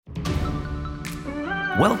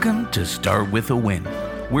Welcome to Start With a Win,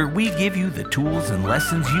 where we give you the tools and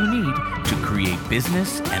lessons you need to create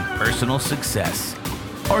business and personal success.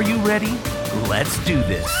 Are you ready? Let's do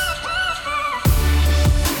this.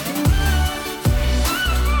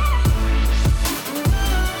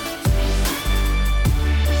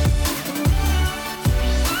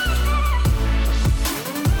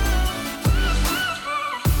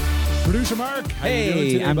 Producer Mark, how you doing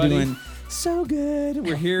today, I'm buddy? doing so good.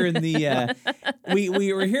 We're here in the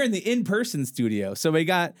we're here in the in-person studio. So we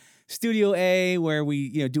got Studio A where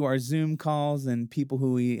we do our Zoom calls and people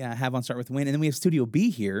who we have on Start With Win, and then we have Studio B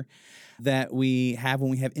here that we have when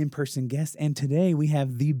we have in-person guests. And today we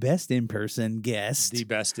have the best in-person guest, The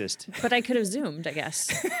bestest. But I could have Zoomed, I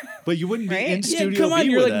guess. But you wouldn't be Right? in Yeah, Studio come on,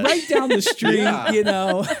 B you're with like us. right down the street,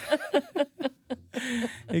 Yeah.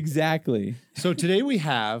 Exactly. So today we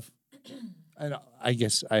have, and I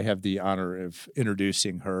guess I have the honor of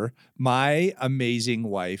introducing her, my amazing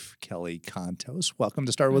wife, Kelly Contos. Welcome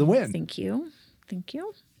to Start With a Win. Thank you. Thank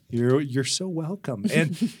you. You're so welcome.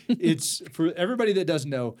 And it's for everybody that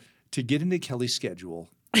doesn't know, to get into Kelly's schedule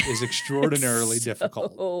is extraordinarily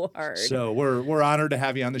difficult. So hard. So we're honored to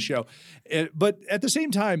have you on the show. But at the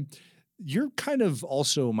same time, you're kind of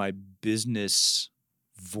also my business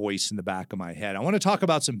voice in the back of my head. I want to talk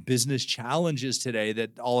about some business challenges today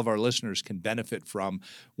that all of our listeners can benefit from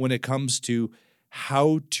when it comes to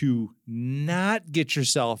how to not get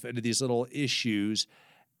yourself into these little issues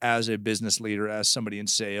as a business leader, as somebody in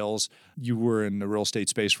sales. You were in the real estate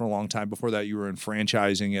space for a long time. Before that, you were in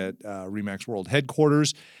franchising at RE/MAX World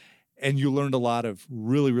headquarters, and you learned a lot of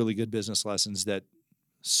really, really good business lessons that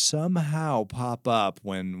somehow pop up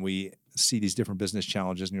when we see these different business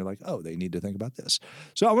challenges, and you're like, oh, they need to think about this.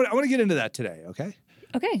 So I want to get into that today, okay?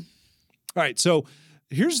 Okay. All right, so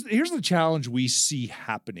here's the challenge we see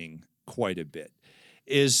happening quite a bit,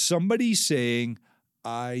 is somebody saying,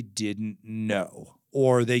 I didn't know,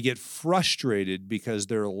 or they get frustrated because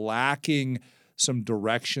they're lacking some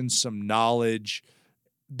direction, some knowledge.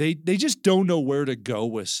 They just don't know where to go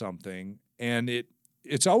with something, and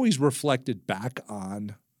it's always reflected back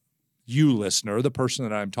on you, listener, the person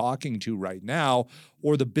that I'm talking to right now,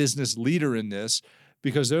 or the business leader in this,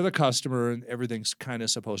 because they're the customer and everything's kind of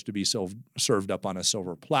supposed to be served up on a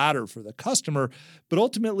silver platter for the customer, but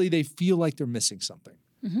ultimately they feel like they're missing something.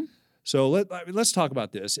 Mm-hmm. So let's talk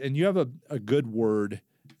about this. And you have a good word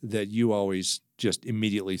that you always just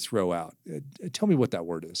immediately throw out. Tell me what that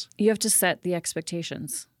word is. You have to set the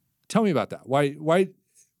expectations. Tell me about that. Why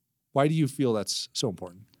do you feel that's so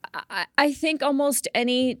important? I think almost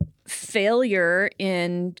any failure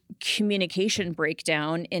in communication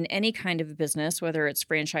breakdown in any kind of business, whether it's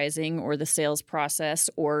franchising or the sales process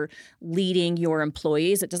or leading your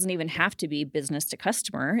employees, it doesn't even have to be business to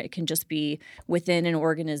customer. It can just be within an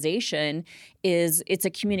organization. It's a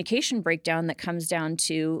communication breakdown that comes down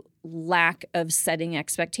to lack of setting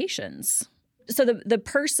expectations. So the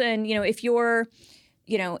person, if you're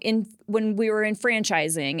when we were in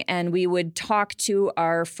franchising and we would talk to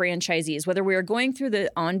our franchisees, whether we were going through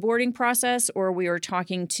the onboarding process or we were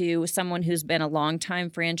talking to someone who's been a longtime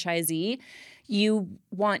franchisee, you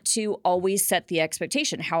want to always set the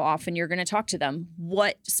expectation, how often you're going to talk to them,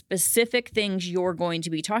 what specific things you're going to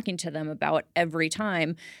be talking to them about every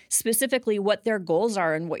time, specifically what their goals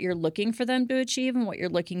are and what you're looking for them to achieve and what you're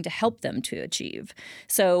looking to help them to achieve.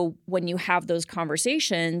 So when you have those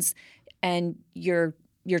conversations and you're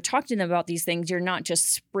talking to them about these things, you're not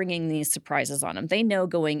just springing these surprises on them. They know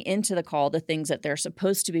going into the call the things that they're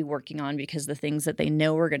supposed to be working on because the things that they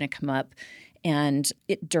know are going to come up and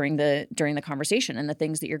during the conversation and the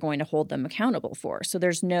things that you're going to hold them accountable for. So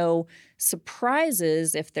there's no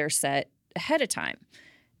surprises if they're set ahead of time.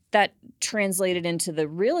 That translated into the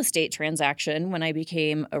real estate transaction when I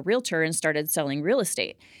became a realtor and started selling real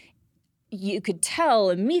estate. You could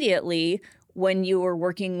tell immediately when you were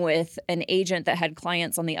working with an agent that had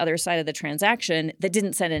clients on the other side of the transaction that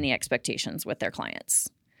didn't set any expectations with their clients,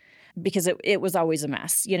 because it was always a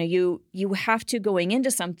mess. You have to, going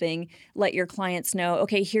into something, let your clients know,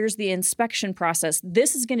 okay, here's the inspection process.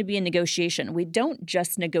 This is going to be a negotiation. We don't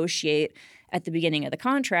just negotiate at the beginning of the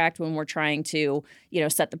contract when we're trying to,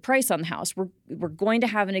 set the price on the house. We're going to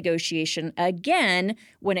have a negotiation again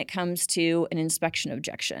when it comes to an inspection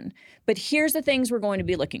objection. But here's the things we're going to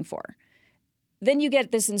be looking for. Then you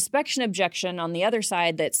get this inspection objection on the other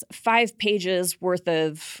side that's 5 pages worth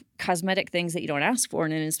of cosmetic things that you don't ask for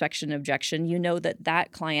in an inspection objection. You know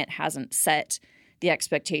that client hasn't set the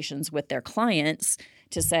expectations with their clients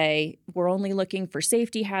to say, we're only looking for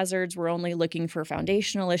safety hazards, we're only looking for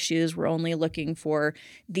foundational issues, we're only looking for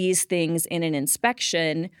these things in an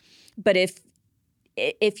inspection. But if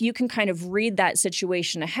if you can kind of read that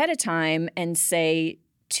situation ahead of time and say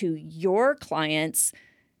to your clients,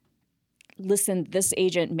 listen, this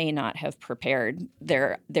agent may not have prepared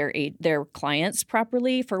their clients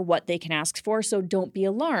properly for what they can ask for. So don't be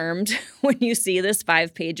alarmed when you see this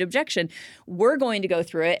 5-page objection. We're going to go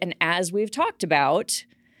through it. And as we've talked about,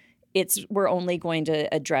 we're only going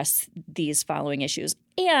to address these following issues.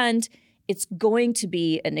 And it's going to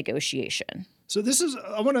be a negotiation. So this is,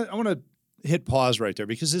 I want to hit pause right there,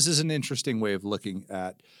 because this is an interesting way of looking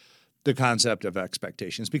at the concept of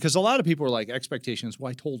expectations, because a lot of people are like, expectations, well,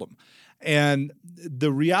 I told them. And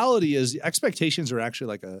the reality is expectations are actually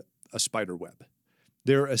like a spider web.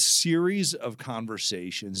 They're a series of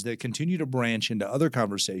conversations that continue to branch into other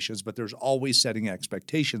conversations, but there's always setting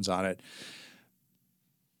expectations on it.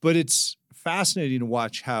 But it's fascinating to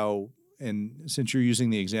watch how, and since you're using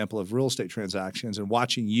the example of real estate transactions and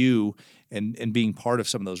watching you and being part of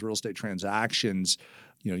some of those real estate transactions,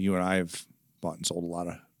 you and I have bought and sold a lot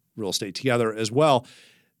of real estate together as well.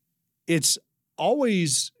 It's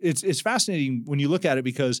fascinating when you look at it,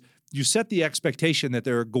 because you set the expectation that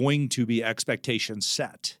there are going to be expectations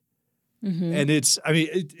set. Mm-hmm. And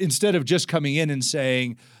instead of just coming in and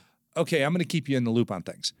saying, okay, I'm going to keep you in the loop on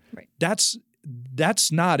things. Right.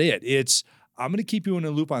 That's not it. It's, I'm going to keep you in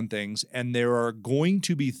a loop on things, and there are going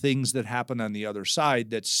to be things that happen on the other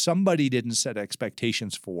side that somebody didn't set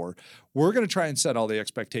expectations for. We're going to try and set all the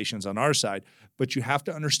expectations on our side, but you have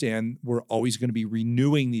to understand we're always going to be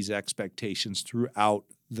renewing these expectations throughout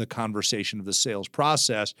the conversation of the sales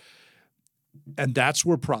process. And that's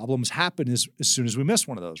where problems happen as soon as we miss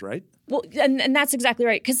one of those, right? Well, and that's exactly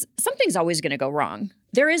right, because something's always going to go wrong.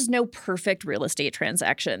 There is no perfect real estate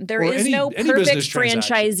transaction. There is no perfect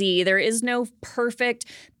franchisee. There is no perfect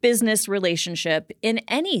business relationship in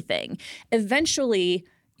anything. Eventually,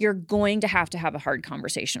 you're going to have a hard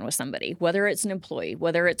conversation with somebody, whether it's an employee,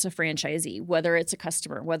 whether it's a franchisee, whether it's a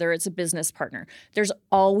customer, whether it's a business partner. There's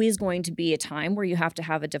always going to be a time where you have to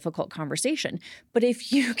have a difficult conversation. But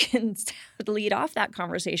if you can lead off that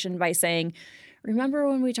conversation by saying, remember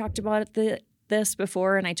when we talked about this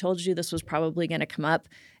before and I told you this was probably going to come up?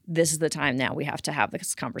 This is the time now we have to have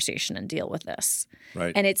this conversation and deal with this.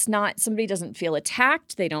 Right. And it's not, somebody doesn't feel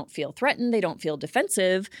attacked. They don't feel threatened. They don't feel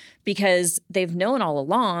defensive, because they've known all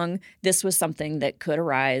along this was something that could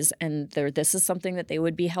arise, and this is something that they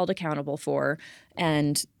would be held accountable for.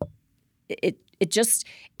 And it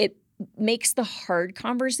makes the hard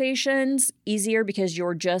conversations easier, because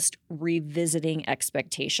you're just revisiting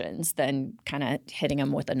expectations than kind of hitting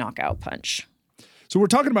them with a knockout punch. So we're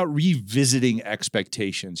talking about revisiting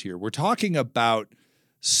expectations here. We're talking about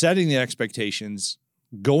setting the expectations,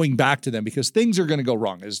 going back to them, because things are going to go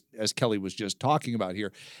wrong, as Kelly was just talking about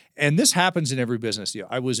here. And this happens in every business deal.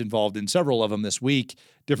 I was involved in several of them this week,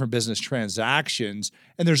 different business transactions,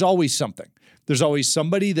 and there's always something. There's always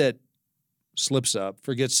somebody that slips up,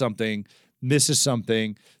 forgets something, misses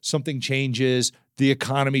something changes, the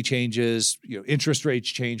economy changes, interest rates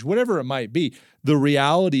change, whatever it might be. The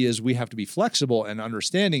reality is we have to be flexible and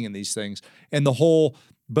understanding in these things. And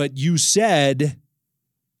but you said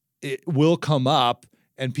it will come up,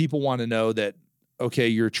 and people want to know that, okay,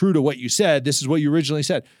 you're true to what you said. This is what you originally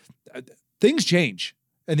said. Things change.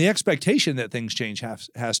 And the expectation that things change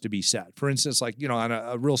has to be set. For instance, like, on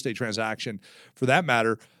a real estate transaction, for that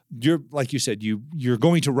matter, like you said, you're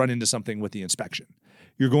going to run into something with the inspection.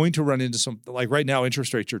 You're going to run into something like right now,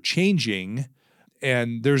 interest rates are changing,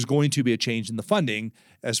 and there's going to be a change in the funding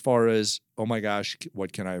as far as, oh my gosh,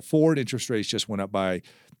 what can I afford? Interest rates just went up by,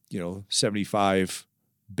 75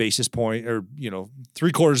 basis point, or,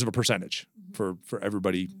 0.75% for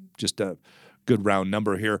everybody, just a good round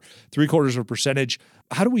number here, 0.75%.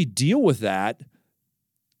 How do we deal with that?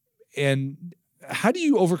 And how do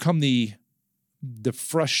you overcome the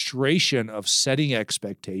frustration of setting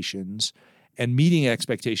expectations and meeting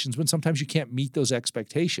expectations when sometimes you can't meet those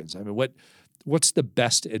expectations? I mean, what's the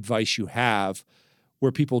best advice you have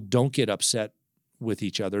where people don't get upset with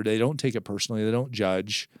each other? They don't take it personally. They don't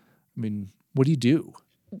judge. I mean, what do you do?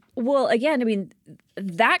 Well, again,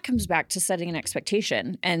 that comes back to setting an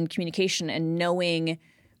expectation and communication and knowing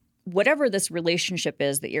whatever this relationship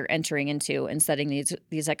is that you're entering into and setting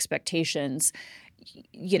these expectations.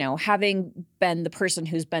 Having been the person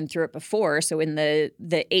who's been through it before, so in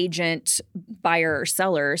the agent, buyer, or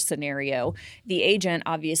seller scenario, the agent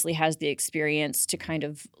obviously has the experience to kind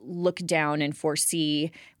of look down and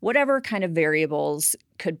foresee whatever kind of variables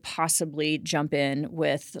could possibly jump in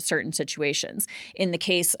with certain situations. In the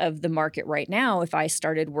case of the market right now, if I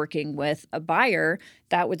started working with a buyer,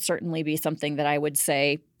 that would certainly be something that I would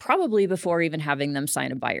say probably before even having them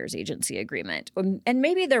sign a buyer's agency agreement. And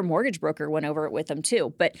maybe their mortgage broker went over it with them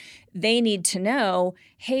too, but they need to know,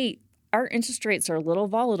 hey, our interest rates are a little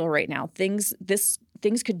volatile right now. Things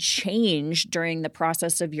could change during the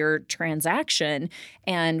process of your transaction,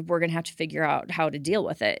 and we're going to have to figure out how to deal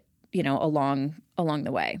with it, along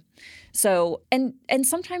the way. So, and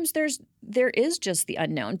sometimes there is just the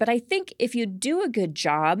unknown. But I think if you do a good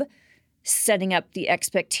job setting up the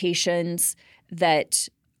expectations that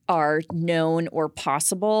are known or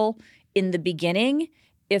possible in the beginning,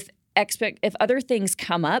 if other things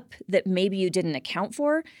come up that maybe you didn't account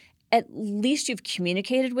for, at least you've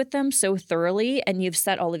communicated with them so thoroughly and you've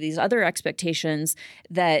set all of these other expectations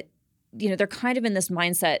that, they're kind of in this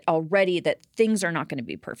mindset already that things are not going to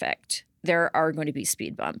be perfect. There are going to be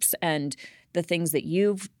speed bumps. And the things that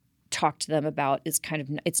you've talked to them about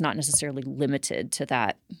it's not necessarily limited to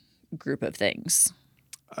that group of things.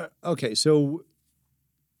 Okay, so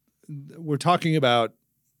we're talking about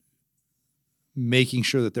making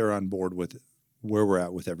sure that they're on board with where we're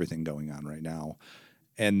at with everything going on right now.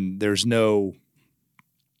 And there's no,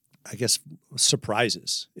 I guess,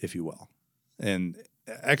 surprises, if you will. And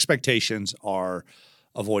expectations are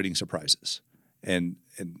avoiding surprises. And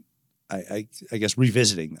I guess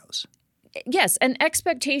revisiting those. Yes, and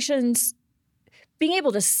expectations, being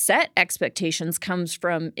able to set expectations comes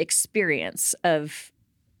from experience of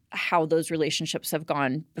how those relationships have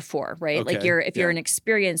gone before, right? Okay. Like if you're an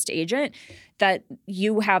experienced agent, that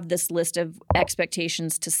you have this list of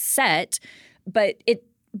expectations to set, but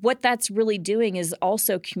what that's really doing is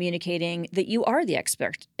also communicating that you are the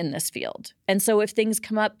expert in this field. And so if things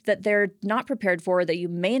come up that they're not prepared for, that you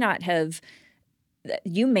may not have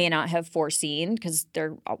foreseen, because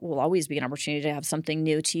there will always be an opportunity to have something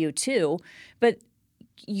new to you too, but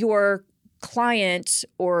your client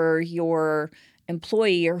or your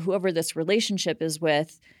employee or whoever this relationship is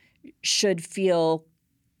with should feel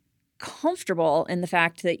comfortable in the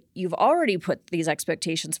fact that you've already put these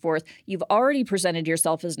expectations forth. You've already presented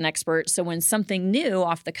yourself as an expert. So when something new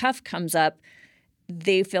off the cuff comes up,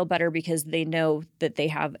 they feel better because they know that they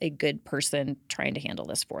have a good person trying to handle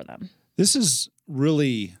this for them. This is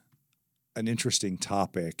really an interesting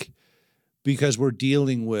topic because we're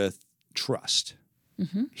dealing with trust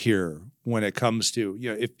here when it comes to,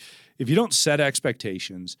 if you don't set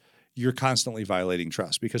expectations, you're constantly violating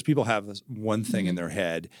trust because people have this one thing in their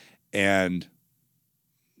head and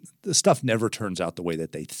the stuff never turns out the way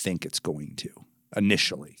that they think it's going to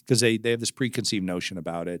initially because they have this preconceived notion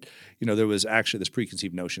about it. There was actually this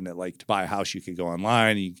preconceived notion that like to buy a house, you could go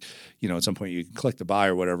online, at some point you can click to buy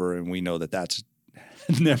or whatever. And we know that that's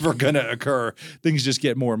never going to occur. Things just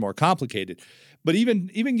get more and more complicated. But even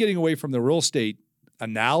getting away from the real estate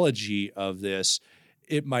analogy of this,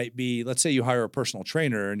 it might be, let's say you hire a personal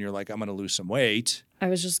trainer and you're like, I'm going to lose some weight. I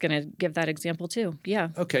was just going to give that example too. Yeah.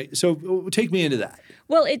 Okay. So take me into that.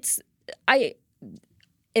 Well,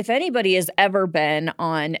 if anybody has ever been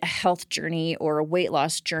on a health journey or a weight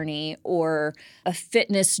loss journey or a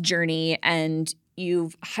fitness journey and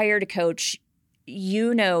you've hired a coach,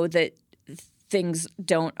 you know that things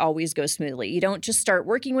don't always go smoothly. You don't just start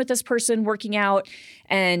working with this person, working out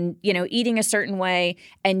and, eating a certain way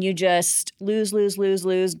and you just lose,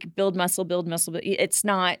 build muscle. That's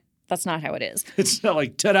not how it is. It's not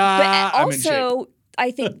like, ta-da, but also,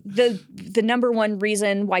 I think the number one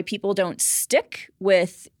reason why people don't stick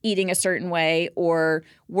with eating a certain way or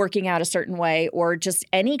working out a certain way or just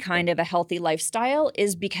any kind of a healthy lifestyle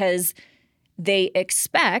is because they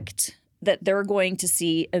expect that they're going to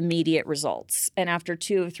see immediate results. And after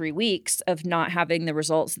 2 or 3 weeks of not having the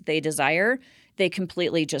results that they desire, they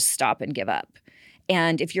completely just stop and give up.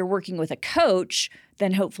 And if you're working with a coach,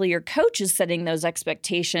 then hopefully your coach is setting those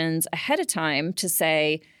expectations ahead of time to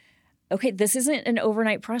say, okay, this isn't an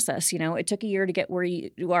overnight process. It took a year to get where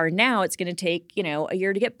you are now. It's going to take, a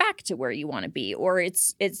year to get back to where you want to be. Or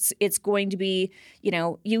it's going to be,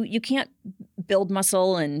 you can't build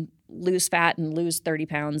muscle and lose fat and lose 30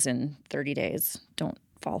 pounds in 30 days. Don't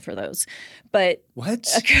fall for those. But what?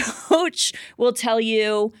 A coach will tell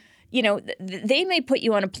you, they may put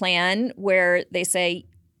you on a plan where they say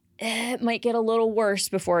it might get a little worse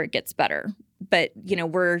before it gets better. But,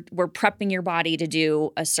 we're prepping your body to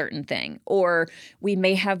do a certain thing. Or we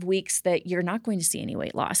may have weeks that you're not going to see any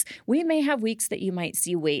weight loss. We may have weeks that you might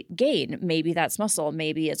see weight gain. Maybe that's muscle.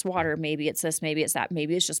 Maybe it's water. Maybe it's this. Maybe it's that.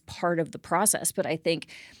 Maybe it's just part of the process. But I think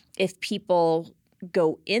if people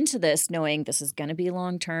go into this knowing this is going to be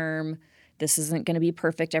long term, This isn't going to be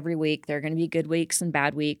perfect every week. There are going to be good weeks and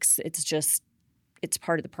bad weeks. It's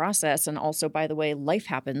part of the process. And also, by the way, life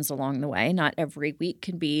happens along the way. Not every week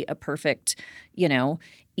can be a perfect,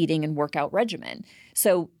 eating and workout regimen.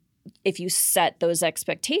 So if you set those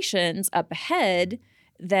expectations up ahead,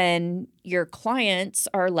 then your clients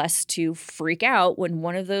are less to freak out when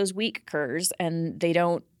one of those weeks occurs and they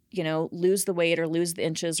don't, lose the weight or lose the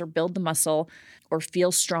inches or build the muscle or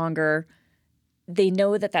feel stronger. They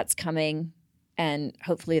know that that's coming, and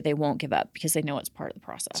hopefully they won't give up because they know it's part of the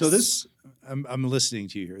process. So I'm listening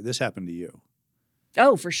to you here. This happened to you.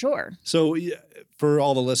 Oh, for sure. So for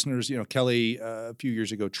all the listeners, Kelly a few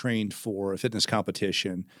years ago trained for a fitness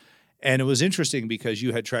competition. And it was interesting because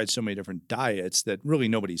you had tried so many different diets that really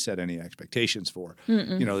nobody set any expectations for.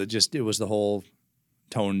 It was the whole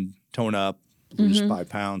tone up, lose 5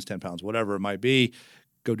 pounds, 10 pounds, whatever it might be,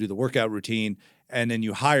 go do the workout routine. And then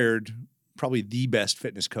you hired probably the best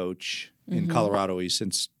fitness coach in Colorado. He's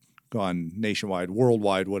since gone nationwide,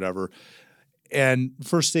 worldwide, whatever. And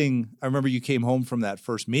first thing, I remember you came home from that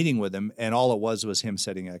first meeting with him, and all it was him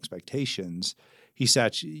setting expectations. He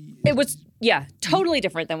sat you. It was, totally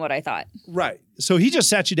different than what I thought. Right. So he just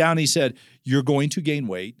sat you down and he said, you're going to gain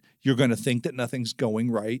weight. You're going to think that nothing's going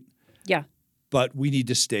right. Yeah. But we need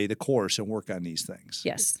to stay the course and work on these things.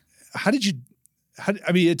 Yes. It's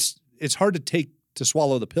hard to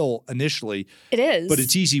swallow the pill initially. It is. But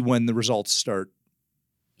it's easy when the results start.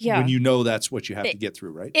 Yeah. When that's what you have to get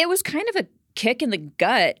through, right? It was kind of a kick in the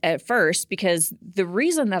gut at first because the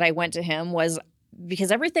reason that I went to him was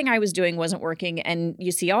because everything I was doing wasn't working. And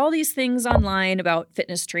you see all these things online about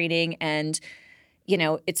fitness training and,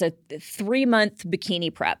 it's a 3-month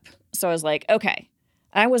bikini prep. So I was like, okay,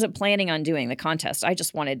 I wasn't planning on doing the contest. I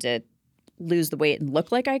just wanted to lose the weight and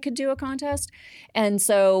look like I could do a contest. And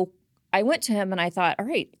so I went to him and I thought, all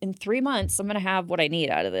right, in 3 months, I'm going to have what I need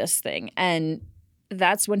out of this thing. And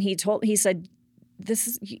that's when he said,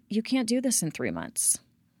 you can't do this in 3 months.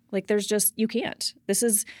 Like you can't. This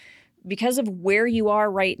is because of where you are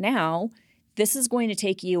right now. This is going to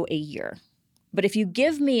take you a year. But if you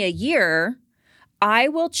give me a year, I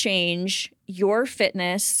will change your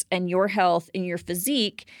fitness and your health and your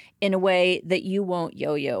physique in a way that you won't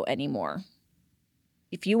yo-yo anymore.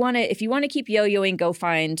 If you want to keep yo-yoing, go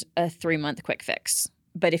find a 3-month quick fix.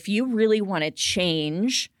 But if you really want to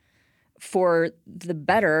change for the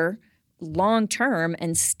better long term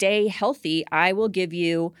and stay healthy, I will give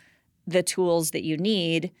you the tools that you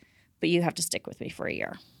need, but you have to stick with me for a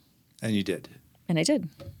year. And you did. And I did.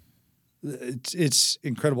 It's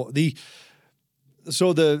incredible.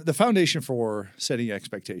 So the foundation for setting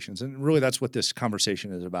expectations, and really that's what this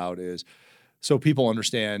conversation is about, is so people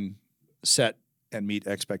understand set and meet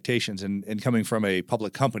expectations. And coming from a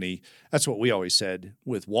public company, that's what we always said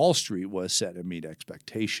with Wall Street was set and meet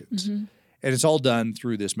expectations. Mm-hmm. And it's all done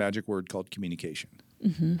through this magic word called communication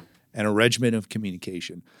and a regimen of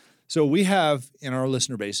communication. So we have in our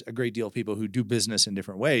listener base a great deal of people who do business in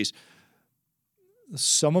different ways.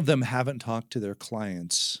 Some of them haven't talked to their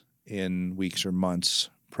clients in weeks or months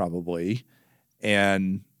probably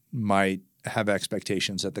and might have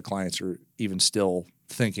expectations that the clients are even still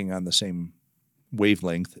thinking on the same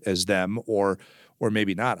wavelength as them or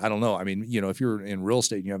maybe not. I don't know. I mean, if you're in real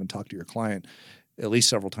estate and you haven't talked to your client at least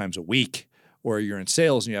several times a week, or you're in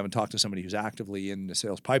sales and you haven't talked to somebody who's actively in the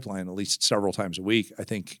sales pipeline at least several times a week, I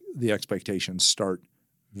think the expectations start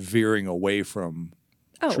veering away from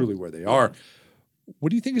truly where they are.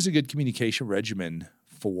 What do you think is a good communication regimen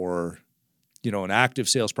for, an active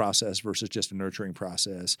sales process versus just a nurturing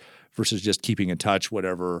process versus just keeping in touch,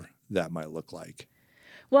 whatever that might look like?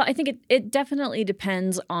 Well, I think it definitely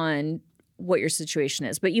depends on what your situation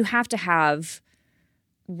is, but you have to have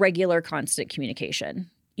regular, constant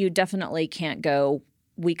communication. You definitely can't go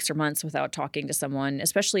weeks or months without talking to someone,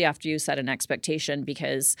 especially after you set an expectation,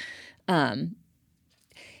 because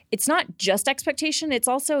it's not just expectation. It's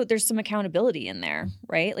also there's some accountability in there,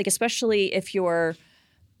 right? Like especially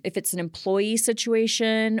if it's an employee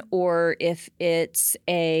situation or if it's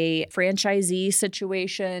a franchisee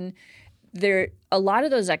situation, a lot of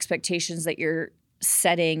those expectations that you're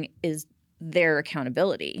setting is their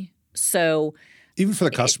accountability. So even for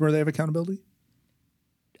the customer, they have accountability?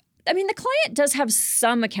 I mean, the client does have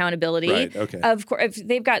some accountability. Right, okay. Of course, if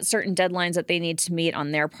they've got certain deadlines that they need to meet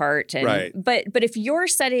on their part. And, right. But if you're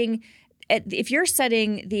setting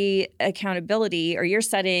the accountability or you're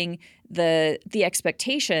setting the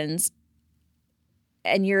expectations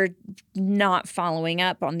and you're not following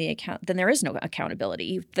up on the account, then there is no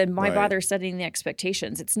accountability. Then why bother setting the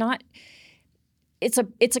expectations? It's not. It's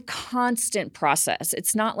a constant process.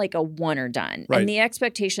 It's not like a one or done. Right. And the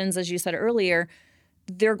expectations, as you said earlier,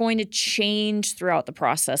 they're going to change throughout the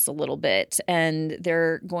process a little bit, and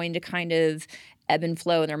they're going to kind of ebb and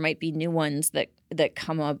flow, and there might be new ones that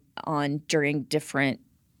come up on during different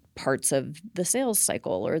parts of the sales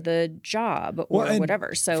cycle or the job or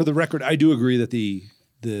whatever. So for the record, I do agree that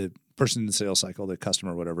the person in the sales cycle, the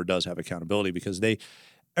customer, whatever, does have accountability because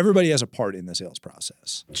everybody has a part in the sales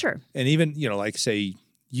process. Sure. And even, like say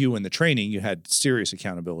you in the training, you had serious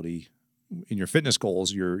accountability in your fitness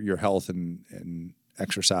goals, your health and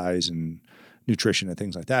exercise and nutrition and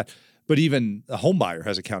things like that. But even a home buyer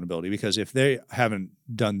has accountability because if they haven't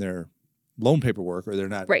done their loan paperwork or they're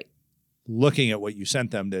not right. looking at what you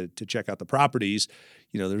sent them to check out the properties,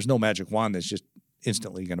 there's no magic wand that's just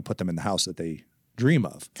instantly going to put them in the house that they dream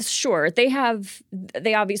of. Sure. They have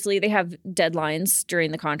deadlines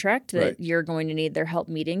during the contract that you're going to need their help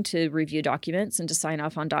meeting to review documents and to sign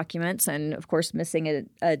off on documents. And of course, missing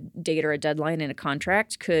a date or a deadline in a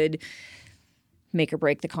contract could make or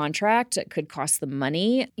break the contract. It could cost them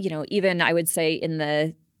money. Even I would say in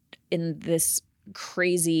this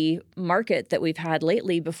crazy market that we've had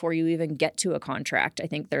lately, before you even get to a contract, I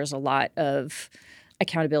think there's a lot of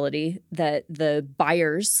accountability that the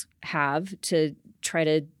buyers have to try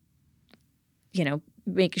to,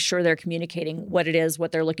 make sure they're communicating what it is,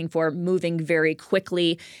 what they're looking for, moving very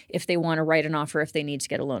quickly if they want to write an offer, if they need to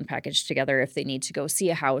get a loan package together, if they need to go see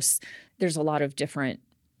a house. There's a lot of different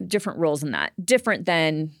roles in that. Different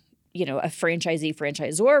than, a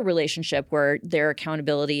franchisee-franchisor relationship where their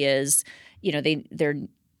accountability is, they're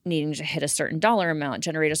needing to hit a certain dollar amount,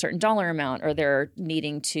 generate a certain dollar amount, or they're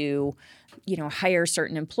needing to, hire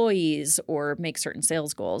certain employees or make certain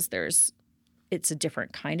sales goals. It's a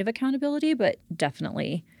different kind of accountability, but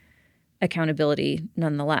definitely accountability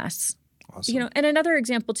nonetheless. Awesome. And another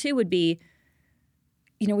example too would be,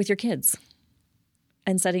 with your kids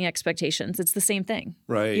and setting expectations. It's the same thing.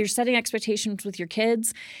 Right. You're setting expectations with your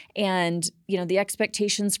kids, and, the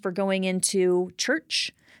expectations for going into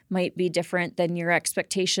church might be different than your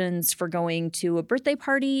expectations for going to a birthday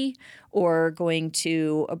party or going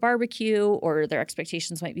to a barbecue, or their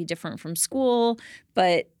expectations might be different from school.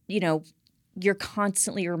 But, you're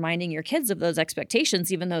constantly reminding your kids of those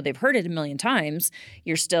expectations, even though they've heard it a million times.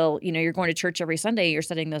 You're still, you're going to church every Sunday. You're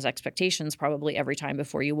setting those expectations probably every time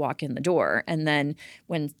before you walk in the door. And then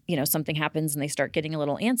when, something happens and they start getting a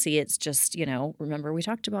little antsy, it's just, remember we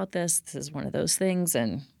talked about this. This is one of those things.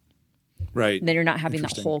 And right. then you're not having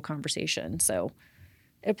that whole conversation. So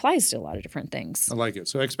it applies to a lot of different things. I like it.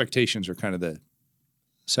 So expectations are kind of the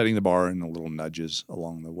setting the bar and the little nudges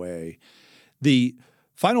along the way. The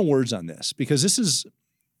final words on this, because this is,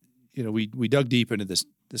 we dug deep into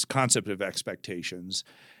this concept of expectations.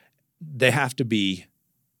 They have to be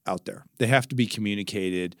out there. They have to be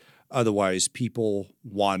communicated. Otherwise, people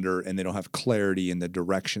wander and they don't have clarity in the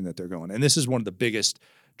direction that they're going. And this is one of the biggest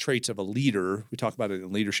traits of a leader. We talk about it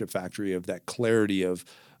in Leadership Factory, of that clarity of,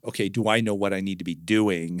 okay, do I know what I need to be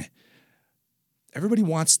doing? Everybody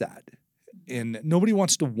wants that. And nobody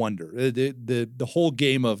wants to wonder. The whole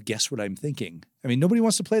game of guess what I'm thinking. I mean, nobody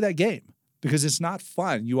wants to play that game because it's not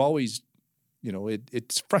fun. You always,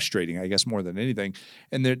 it's frustrating, I guess, more than anything.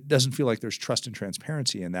 And there doesn't feel like there's trust and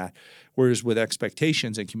transparency in that. Whereas with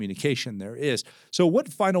expectations and communication, there is. So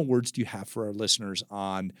what final words do you have for our listeners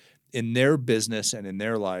on, in their business and in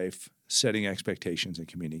their life, setting expectations and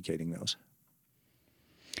communicating those?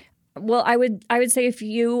 Well, I would say if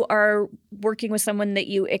you are working with someone that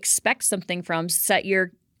you expect something from, set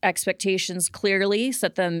your expectations clearly,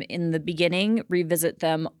 set them in the beginning, revisit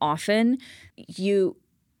them often.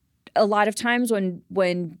 A lot of times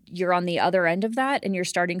when you're on the other end of that and you're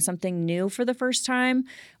starting something new for the first time,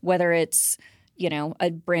 whether it's, a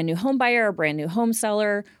brand new home buyer, a brand new home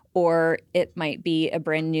seller, or it might be a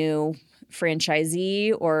brand new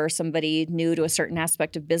franchisee or somebody new to a certain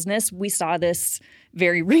aspect of business. We saw this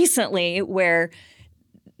very recently where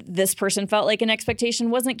this person felt like an expectation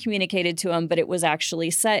wasn't communicated to them, but it was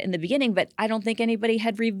actually set in the beginning. But I don't think anybody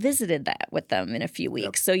had revisited that with them in a few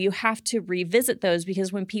weeks. Yep. So you have to revisit those,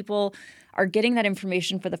 because when people are getting that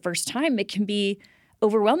information for the first time, it can be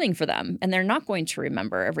overwhelming for them and they're not going to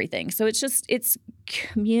remember everything. So it's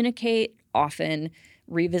communicate often,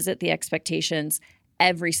 revisit the expectations.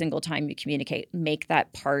 Every single time you communicate, make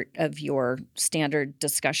that part of your standard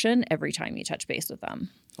discussion every time you touch base with them.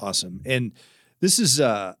 Awesome. And this is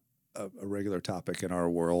a regular topic in our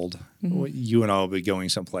world. Mm-hmm. You and I will be going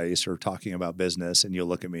someplace or talking about business, and you'll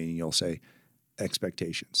look at me and you'll say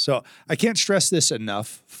expectations. So I can't stress this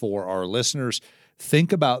enough for our listeners.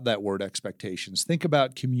 Think about that word expectations. Think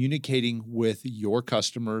about communicating with your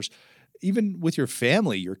customers, even with your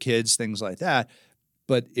family, your kids, things like that.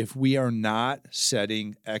 But if we are not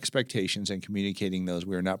setting expectations and communicating those,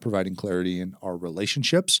 we are not providing clarity in our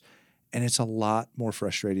relationships. And it's a lot more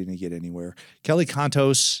frustrating to get anywhere. Kelly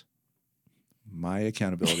Contos, my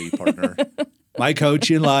accountability partner, my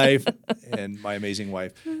coach in life, and my amazing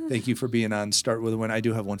wife. Thank you for being on Start With a Win. I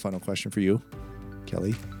do have one final question for you.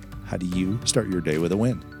 Kelly, how do you start your day with a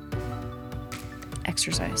win?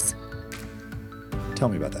 Exercise. Tell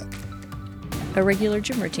me about that. A regular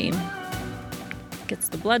gym routine. Gets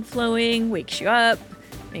the blood flowing, wakes you up,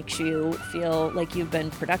 makes you feel like you've been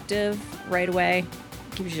productive right away.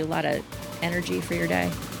 Gives you a lot of energy for your day.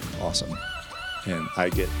 Awesome. And I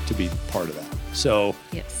get to be part of that. So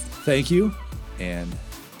Yes. thank you. And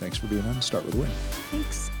thanks for being on Start With a Win.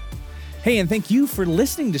 Thanks. Hey, and thank you for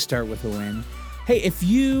listening to Start With a Win. Hey, if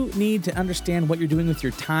you need to understand what you're doing with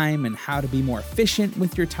your time and how to be more efficient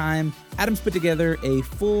with your time, Adam's put together a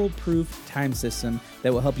foolproof time system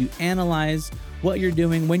that will help you analyze what you're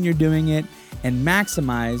doing, when you're doing it, and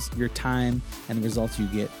maximize your time and the results you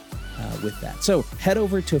get with that. So head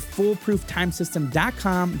over to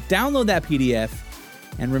foolprooftimesystem.com, download that PDF,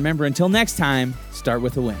 and remember, until next time, start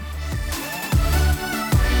with a win.